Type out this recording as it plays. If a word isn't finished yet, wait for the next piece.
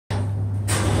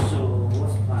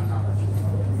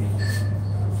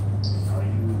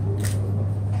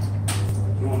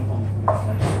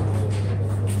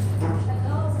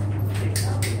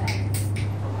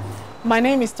My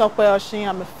name is Tope Oshin.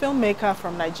 I'm a filmmaker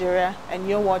from Nigeria, and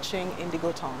you're watching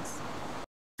Indigo Tongues.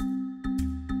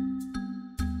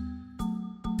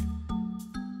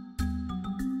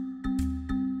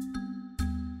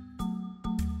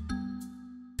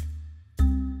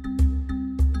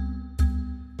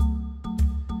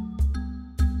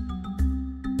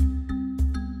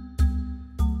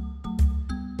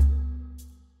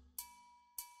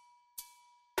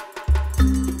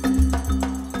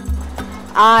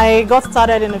 I got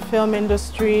started in the film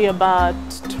industry about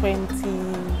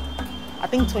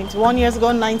 21 years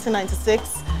ago,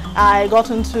 1996. I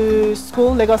got into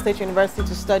school, Lagos State University,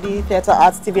 to study theatre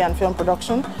arts, TV and film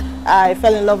production. I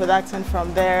fell in love with acting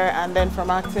from there, and then from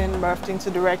acting morphed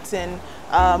into directing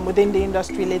within the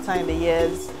industry later in the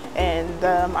years. And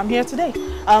I'm here today.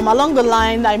 Along the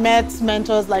line, I met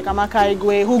mentors like Amaka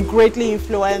Igwe, who greatly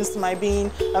influenced my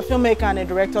being a filmmaker and a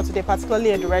director today,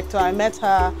 particularly a director. I met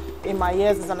her in my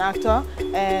years as an actor,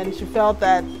 and she felt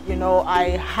that,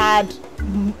 I had,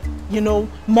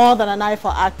 more than an eye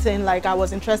for acting. Like, I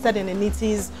was interested in the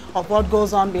nitties of what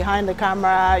goes on behind the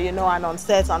camera, and on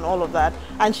set and all of that.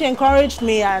 And she encouraged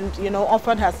me and,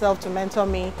 offered herself to mentor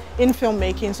me in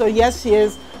filmmaking. So yes, she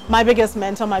is my biggest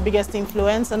mentor, my biggest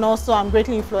influence, and also I'm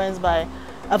greatly influenced by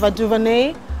Ava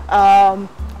DuVernay.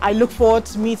 I look forward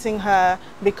to meeting her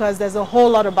because there's a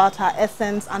whole lot about her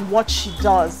essence and what she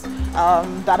does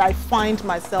that I find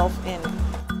myself in.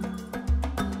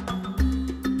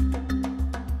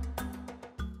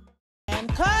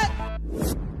 And cut!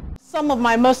 Some of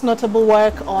my most notable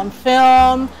work on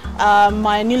film,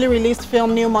 my newly released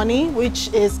film New Money,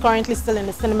 which is currently still in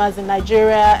the cinemas in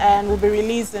Nigeria and will be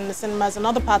released in the cinemas in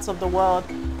other parts of the world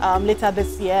later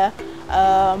this year.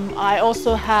 I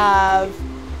also have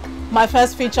my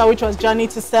first feature, which was Journey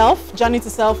to Self. Journey to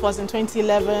Self was in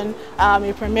 2011.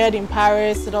 It premiered in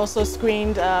Paris. It also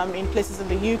screened in places in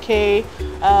the UK.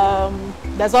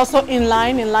 There's also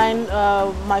Inline,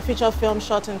 my feature film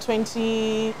shot in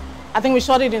I think we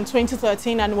shot it in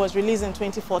 2013 and it was released in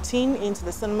 2014 into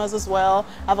the cinemas as well.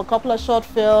 I have a couple of short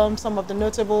films. Some of the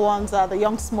notable ones are The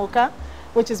Young Smoker,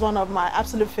 which is one of my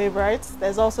absolute favorites.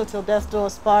 There's also Till Death Do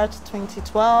Us Part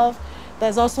 2012.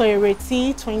 There's also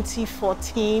Ereti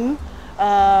 2014,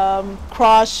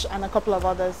 Crush, and a couple of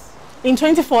others. In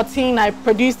 2014, I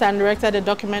produced and directed a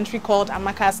documentary called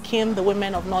Amaka's Kin, The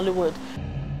Women of Nollywood.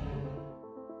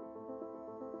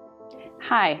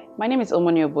 Hi, my name is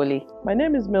Omoni Oboli. My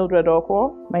name is Mildred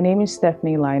Okwo. My name is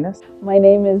Stephanie Linus. My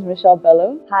name is Michelle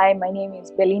Bello. Hi, my name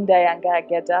is Belinda Yanga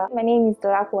Ageda. My name is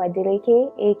Doraku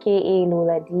Adeleke, aka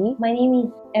Lola D. My name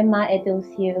is Emma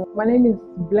Edosio. My name is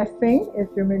Blessing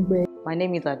Efemegbe. My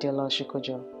name is Adiola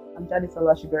Shikojo. I'm Janice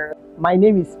Olashibera. My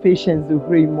name is Patience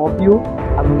Zuhri Mobio.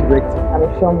 I'm a director. I'm a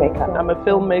filmmaker. I'm a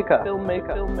filmmaker.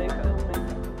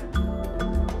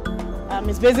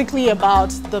 It's basically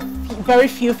about the very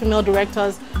few female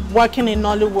directors working in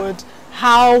Nollywood,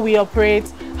 how we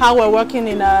operate, how we're working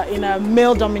in a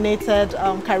male-dominated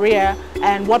career,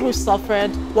 and what we've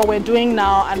suffered, what we're doing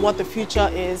now, and what the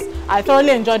future is. I thoroughly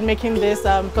enjoyed making this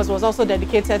because it was also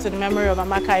dedicated to the memory of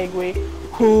Amaka Igwe,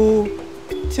 who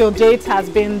till date has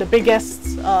been the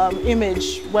biggest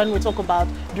image when we talk about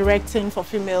directing for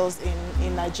females in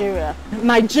Nigeria.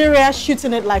 Nigeria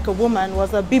Shooting It Like a Woman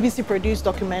was a BBC-produced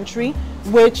documentary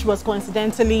which was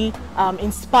coincidentally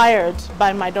inspired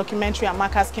by my documentary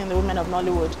Amaka's Kin, The Women of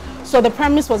Nollywood. So the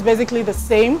premise was basically the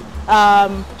same,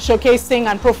 showcasing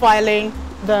and profiling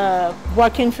the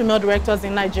working female directors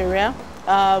in Nigeria,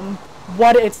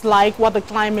 what it's like, what the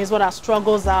climb is, what our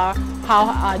struggles are, how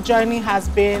our journey has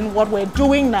been, what we're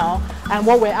doing now, and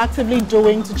what we're actively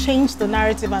doing to change the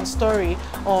narrative and story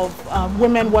of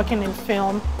women working in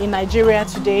film in Nigeria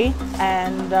today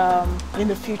and in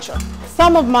the future.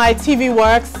 Some of my TV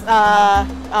works are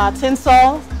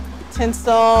Tinsel.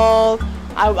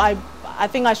 I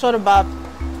think I shot about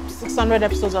 600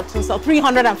 episodes of Tinsel,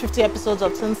 350 episodes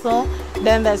of Tinsel.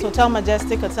 Then there's Hotel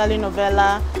Majestic, a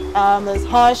telenovela. There's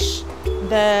Hush.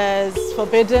 There's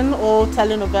Forbidden, or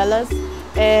telenovelas.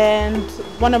 And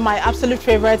one of my absolute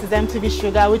favorites is MTV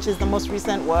Sugar, which is the most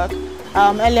recent work.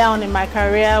 Earlier on in my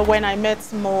career, when I met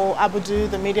Mo Abudu,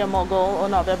 the media mogul,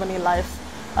 owner of Ebony Life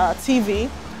TV,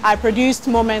 I produced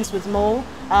Moments with Mo.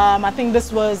 I think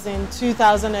this was in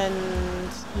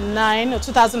 2009 or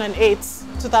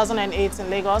 2008 in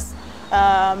Lagos.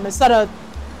 It sort of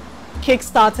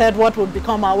kick-started what would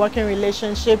become our working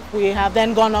relationship. We have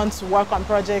then gone on to work on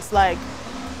projects like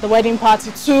The Wedding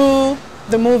Party 2,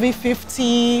 the movie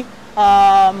 50,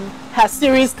 her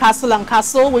series Castle and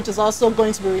Castle, which is also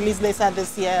going to be released later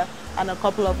this year, and a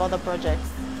couple of other projects.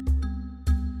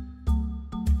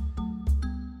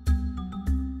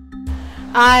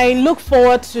 I look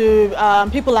forward to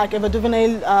people like Eva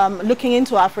DuVernay looking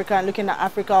into Africa and looking at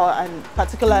Africa and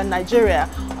particularly Nigeria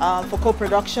for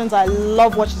co-productions. I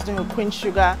love what she's doing with Queen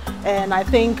Sugar, and I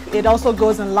think it also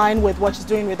goes in line with what she's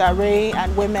doing with Array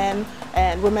and women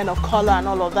of color and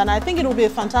all of that. And I think it will be a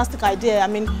fantastic idea. I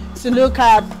mean, to look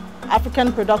at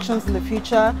African productions in the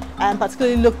future and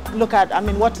particularly look at, I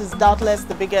mean, what is doubtless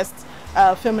the biggest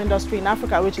film industry in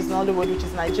Africa, which is Nollywood, which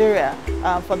is Nigeria.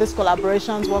 For these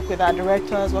collaborations, work with our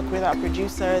directors, work with our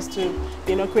producers to,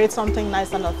 you know, create something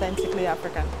nice and authentically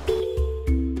African.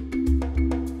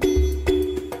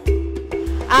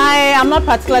 I am not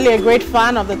particularly a great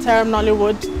fan of the term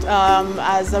Nollywood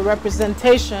as a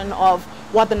representation of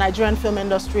what the Nigerian film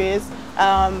industry is.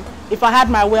 If I had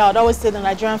my way, I would always say the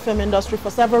Nigerian film industry for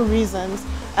several reasons.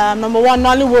 Number one,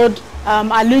 Nollywood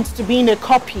alludes to being a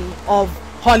copy of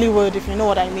Hollywood, if you know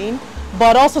what I mean.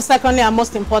 But also secondly and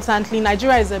most importantly,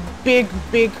 Nigeria is a big,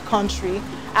 big country,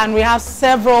 and we have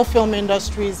several film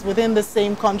industries within the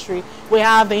same country. We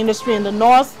have the industry in the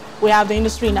north, we have the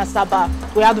industry in Asaba,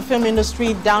 we have the film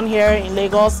industry down here in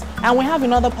Lagos, and we have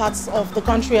in other parts of the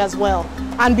country as well.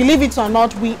 And believe it or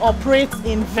not, we operate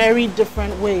in very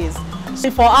different ways.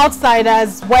 So for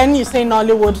outsiders, when you say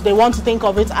Nollywood, they want to think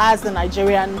of it as the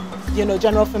Nigerian, you know,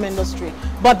 general film industry.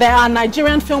 But there are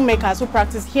Nigerian filmmakers who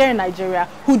practice here in Nigeria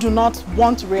who do not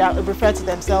want to refer to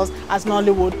themselves as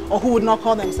Nollywood, or who would not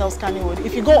call themselves Kannywood.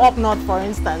 If you go up north, for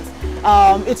instance,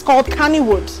 it's called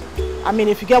Kannywood. I mean,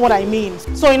 if you get what I mean.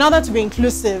 So in order to be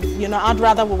inclusive, you know, I'd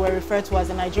rather we were referred to as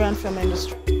the Nigerian film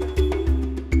industry.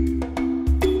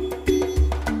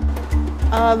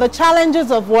 The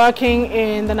challenges of working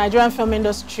in the Nigerian film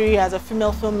industry as a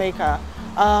female filmmaker,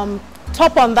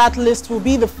 top on that list will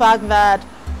be the fact that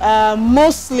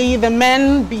mostly the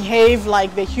men behave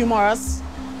like they humor us,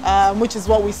 which is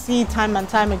what we see time and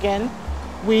time again.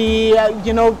 We,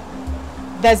 you know,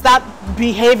 there's that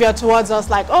behavior towards us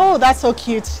like, oh, that's so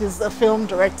cute, she's a film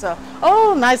director.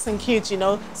 Oh, nice and cute, you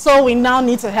know. So we now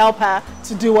need to help her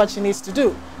to do what she needs to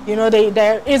do. You know,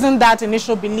 there isn't that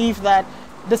initial belief that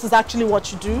this is actually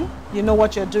what you do, you know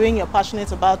what you're doing, you're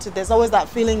passionate about it. There's always that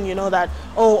feeling, you know, that,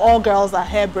 oh, all girls are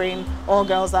harebrained, all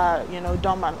girls are, you know,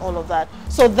 dumb and all of that.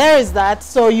 So there is that.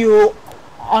 So you,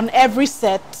 on every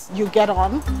set you get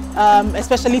on,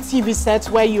 especially TV sets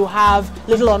where you have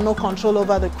little or no control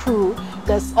over the crew,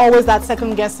 there's always that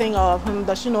second guessing of,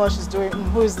 does she know what she's doing?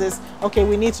 Who is this? Okay,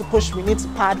 we need to push, we need to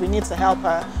pad, we need to help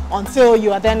her, until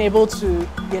you are then able to,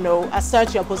 you know,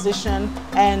 assert your position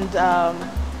and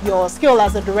your skill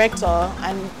as a director,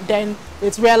 and then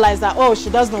it's realized that, oh, she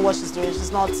does know what she's doing,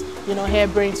 she's not, you know,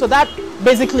 harebrained. So that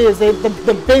basically is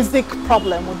the basic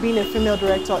problem with being a female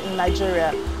director in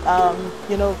Nigeria.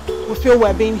 You know, we feel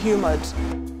we're being humored.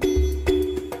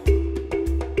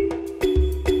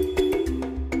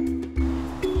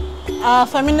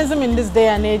 Feminism in this day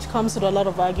and age comes with a lot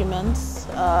of arguments.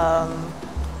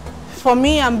 For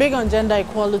me, I'm big on gender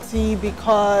equality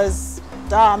because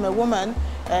I'm a woman,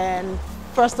 and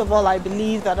first of all, I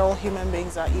believe that all human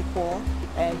beings are equal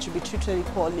and should be treated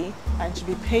equally and should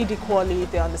be paid equally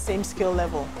if they're on the same skill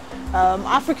level.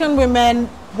 African women,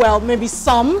 well, maybe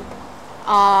some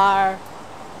are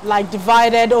like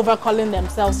divided over calling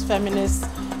themselves feminists.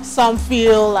 Some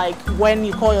feel like when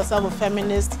you call yourself a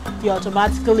feminist, you're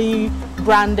automatically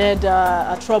branded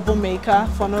a troublemaker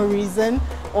for no reason,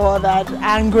 or that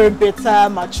angry, bitter,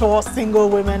 mature, single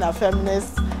women are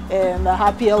feminists, and the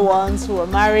happier ones who are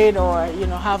married or, you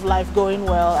know, have life going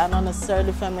well are not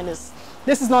necessarily feminists.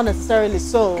 This is not necessarily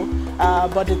so,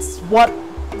 but it's what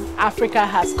Africa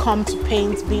has come to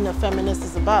paint being a feminist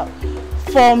is about.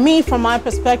 For me, from my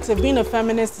perspective, being a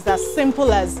feminist is as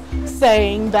simple as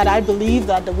saying that I believe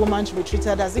that the woman should be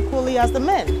treated as equally as the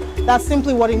men. That's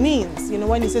simply what it means, you know,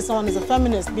 when you say someone is a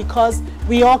feminist, because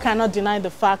we all cannot deny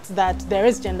the fact that there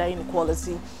is gender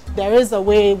inequality. There is a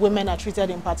way women are treated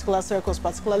in particular circles,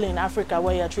 particularly in Africa,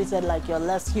 where you're treated like you're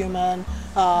less human.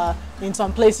 In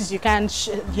some places you can't,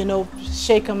 you know,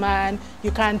 shake a man,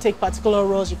 you can't take particular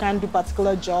roles, you can't do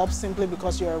particular jobs simply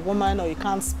because you're a woman, or you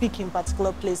can't speak in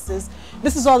particular places.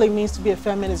 This is all it means to be a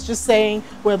feminist, just saying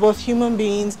we're both human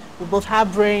beings, we both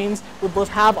have brains, we both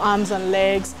have arms and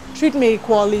legs. Treat me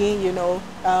equally, you know,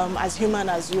 as human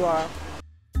as you are.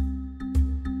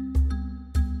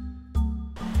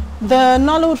 The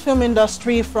Nollywood film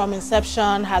industry from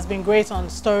inception has been great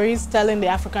on stories, telling the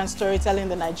African story, telling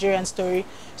the Nigerian story,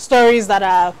 stories that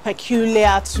are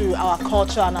peculiar to our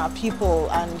culture and our people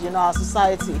and, you know, our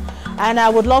society. And I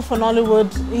would love for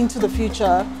Nollywood into the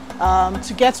future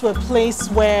to get to a place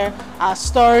where our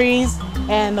stories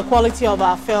and the quality of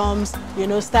our films, you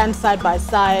know, stand side by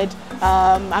side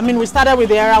I mean, we started with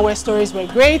the era where stories were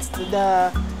great,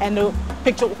 and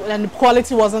the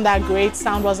quality wasn't that great,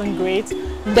 sound wasn't great.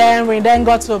 Then we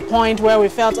got to a point where we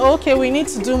felt, okay, we need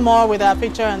to do more with our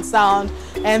picture and sound,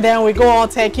 and then we go all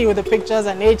techie with the pictures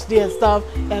and HD and stuff,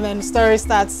 and then story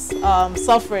starts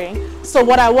suffering. So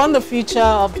what I want the future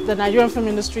of the Nigerian film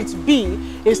industry to be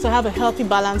is to have a healthy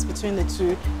balance between the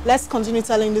two. Let's continue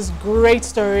telling these great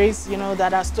stories, you know,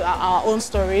 that are our own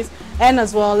stories, and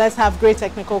as well, let's have great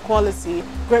technical quality,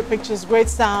 great pictures, great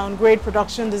sound, great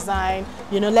production design,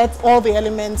 you know, let all the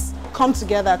elements come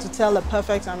together to tell a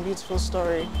perfect and beautiful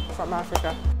story from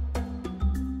Africa.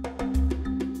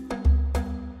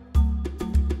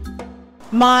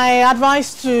 My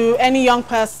advice to any young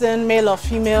person, male or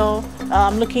female,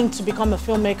 looking to become a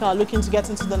filmmaker or looking to get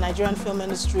into the Nigerian film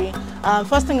industry,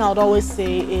 first thing I would always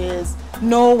say is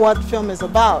know what film is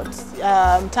about.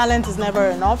 Talent is never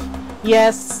enough.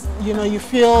 Yes, you know, you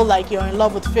feel like you're in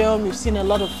love with film, you've seen a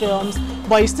lot of films,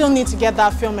 but you still need to get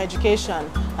that film education.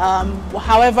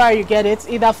 However you get it,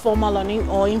 either formal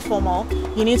or informal,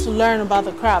 you need to learn about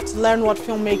the craft, learn what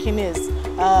filmmaking is.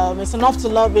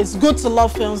 It's good to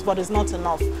love films, but it's not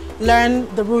enough.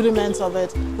 Learn the rudiments of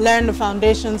it, learn the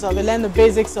foundations of it, learn the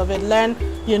basics of it, learn,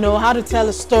 you know, how to tell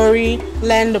a story,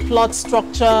 learn the plot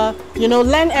structure, you know,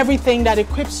 learn everything that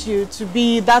equips you to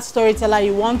be that storyteller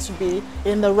you want to be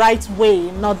in the right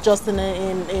way, not just in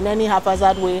any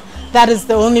haphazard way. That is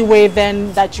the only way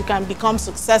then that you can become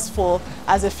successful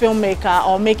as a filmmaker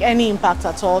or make any impact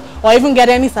at all, or even get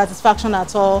any satisfaction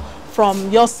at all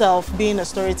from yourself being a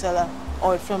storyteller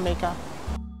or a filmmaker.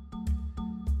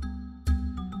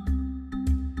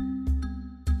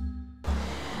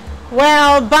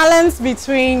 Well, balance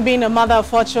between being a mother of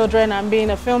 4 children and being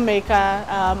a filmmaker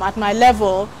at my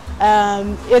level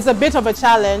is a bit of a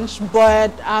challenge,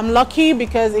 but I'm lucky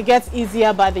because it gets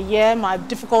easier by the year. My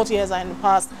difficult years are in the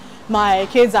past. My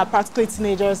kids are practically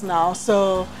teenagers now,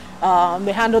 so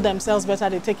they handle themselves better,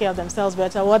 they take care of themselves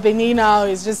better. What they need now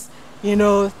is just, you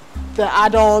know, the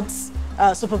adults,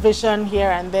 supervision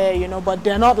here and there, you know, but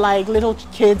they're not like little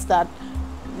kids that,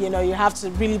 you know, you have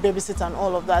to really babysit and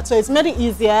all of that. So it's made it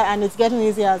easier, and it's getting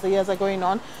easier as the years are going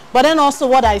on. But then also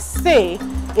what I say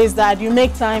is that you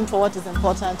make time for what is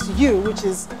important to you, which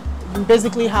is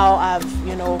basically how I've,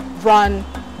 you know, run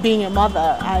being a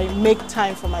mother. I make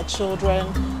time for my children.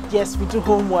 Yes, we do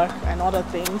homework and other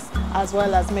things, as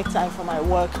well as make time for my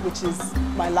work, which is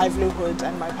my livelihood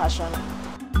and my passion.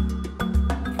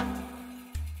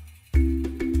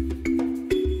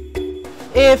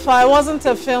 If I wasn't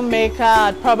a filmmaker,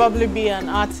 I'd probably be an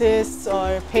artist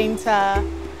or a painter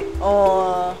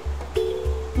or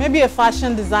maybe a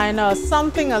fashion designer or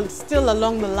something still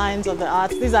along the lines of the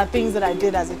arts. These are things that I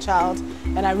did as a child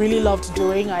and I really loved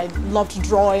doing. I loved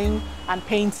drawing and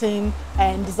painting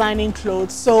and designing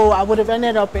clothes. So I would have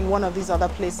ended up in one of these other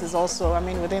places also, I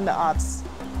mean within the arts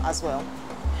as well.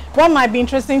 What might be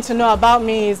interesting to know about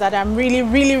me is that I'm really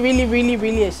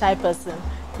a shy person.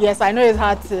 Yes, I know it's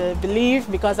hard to believe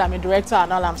because I'm a director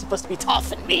and all, I'm supposed to be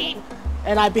tough and mean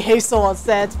and I behave so on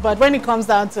set, but when it comes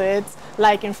down to it,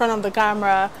 like in front of the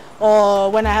camera or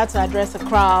when I had to address a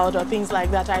crowd or things like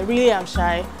that, I really am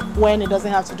shy when it doesn't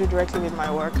have to do directly with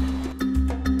my work.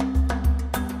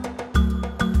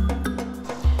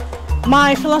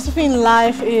 My philosophy in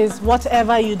life is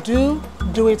whatever you do,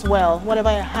 do it well.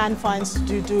 Whatever your hand finds to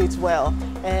do, do it well.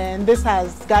 And this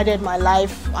has guided my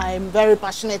life. I'm very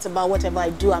passionate about whatever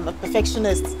I do. I'm a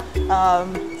perfectionist.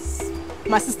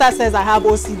 My sister says I have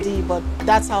OCD, but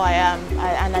that's how I am.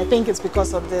 And I think it's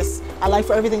because of this. I like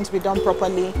for everything to be done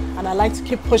properly, and I like to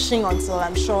keep pushing until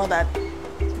I'm sure that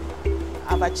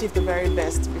I've achieved the very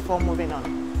best before moving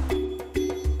on.